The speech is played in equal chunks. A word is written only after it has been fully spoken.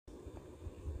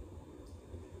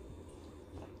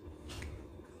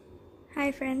Hi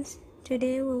friends,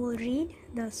 today we will read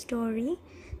the story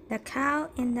The Cow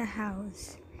in the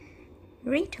House,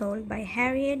 retold by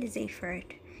Harriet Ziefert,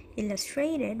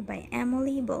 illustrated by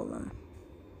Emily Bolam.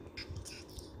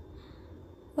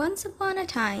 Once upon a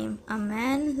time, a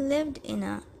man lived in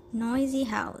a noisy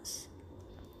house.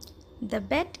 The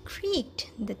bed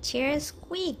creaked, the chairs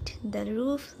squeaked, the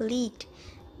roof leaked.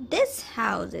 "This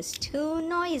house is too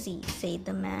noisy," said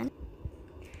the man.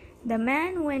 The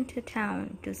man went to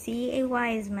town to see a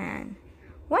wise man.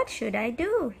 "What should I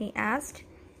do?" he asked.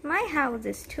 "My house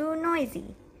is too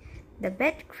noisy. The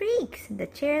bed creaks, the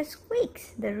chair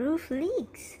squeaks, the roof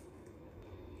leaks."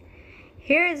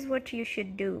 "Here's what you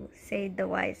should do," said the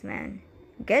wise man.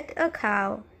 "Get a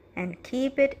cow and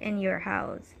keep it in your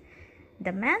house."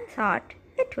 The man thought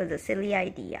it was a silly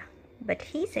idea, but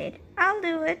he said, "I'll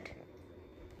do it."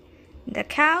 The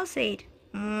cow said,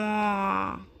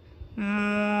 "Moo,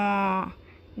 moo."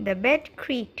 The bed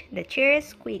creaked, the chair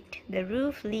squeaked, the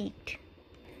roof leaked.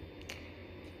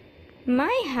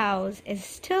 "My house is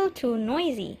still too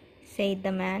noisy," said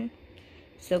the man.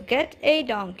 "So get a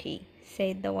donkey,"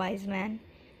 said the wise man,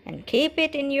 "and keep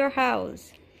it in your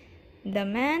house." The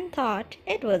man thought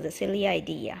it was a silly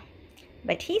idea,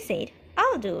 but he said,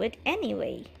 "I'll do it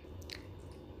anyway."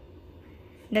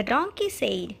 The donkey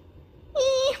said,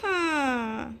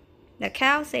 "Ee-haw." The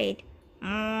cow said,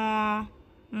 "Moo,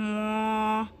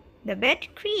 moo." The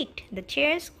bed creaked, the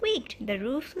chair squeaked, the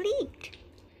roof leaked.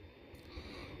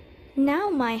 "Now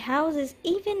my house is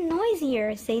even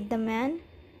noisier," said the man.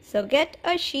 "So get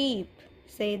a sheep,"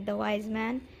 said the wise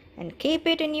man, "and keep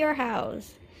it in your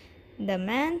house." The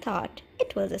man thought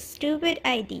it was a stupid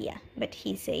idea, but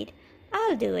he said,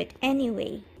 "I'll do it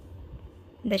anyway."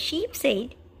 The sheep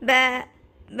said, "Ba,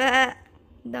 ba."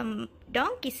 The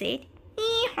donkey said,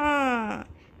 "Ee-haw."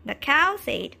 The cow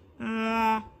said,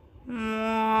 "Moo,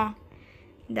 moo."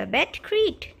 The bed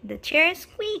creaked, the chair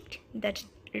squeaked, the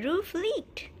roof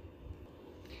leaked.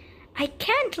 "I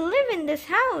can't live in this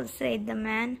house," said the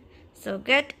man. "So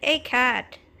get a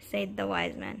cat," said the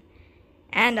wise man,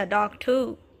 "and a dog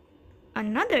too."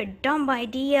 Another dumb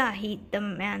idea, the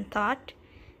man thought,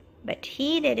 but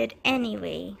he did it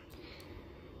anyway.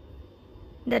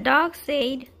 The dog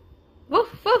said,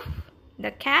 "Woof, woof."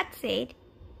 The cat said,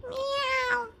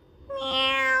 "Meow,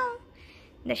 meow."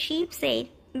 The sheep said,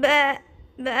 "Ba,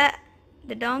 ba."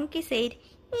 The donkey said,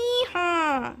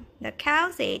 "Ee-haw." The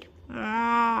cow said,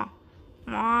 "Moo,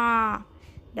 moo."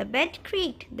 The bed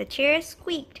creaked, the chair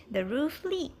squeaked, the roof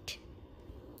leaked.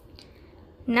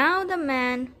 Now the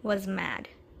man was mad,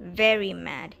 very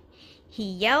mad. He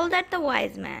yelled at the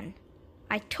wise man,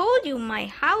 "I told you my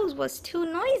house was too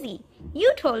noisy.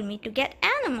 You told me to get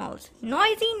animals,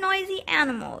 noisy, noisy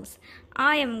animals.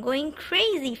 I am going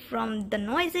crazy from the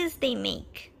noises they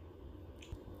make."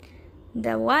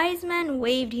 The wise man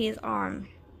waved his arm.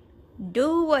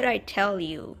 "Do what I tell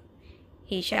you,"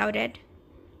 he shouted.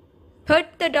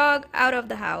 "Put the dog out of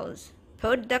the house,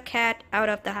 put the cat out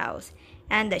of the house,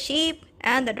 and the sheep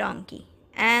and the donkey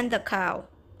and the cow.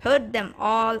 Put them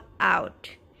all out."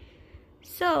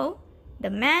 So the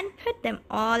man put them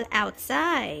all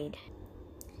outside.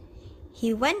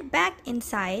 He went back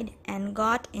inside and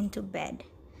got into bed.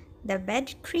 The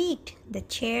bed creaked, the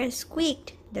chair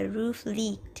squeaked, the roof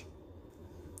leaked.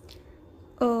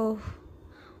 "Oh,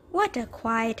 what a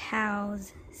quiet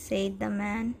house," said the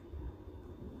man.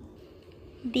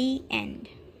 The end.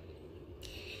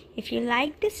 If you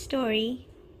like this story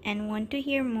and want to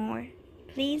hear more,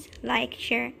 please like,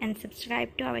 share, and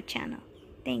subscribe to our channel.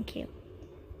 Thank you.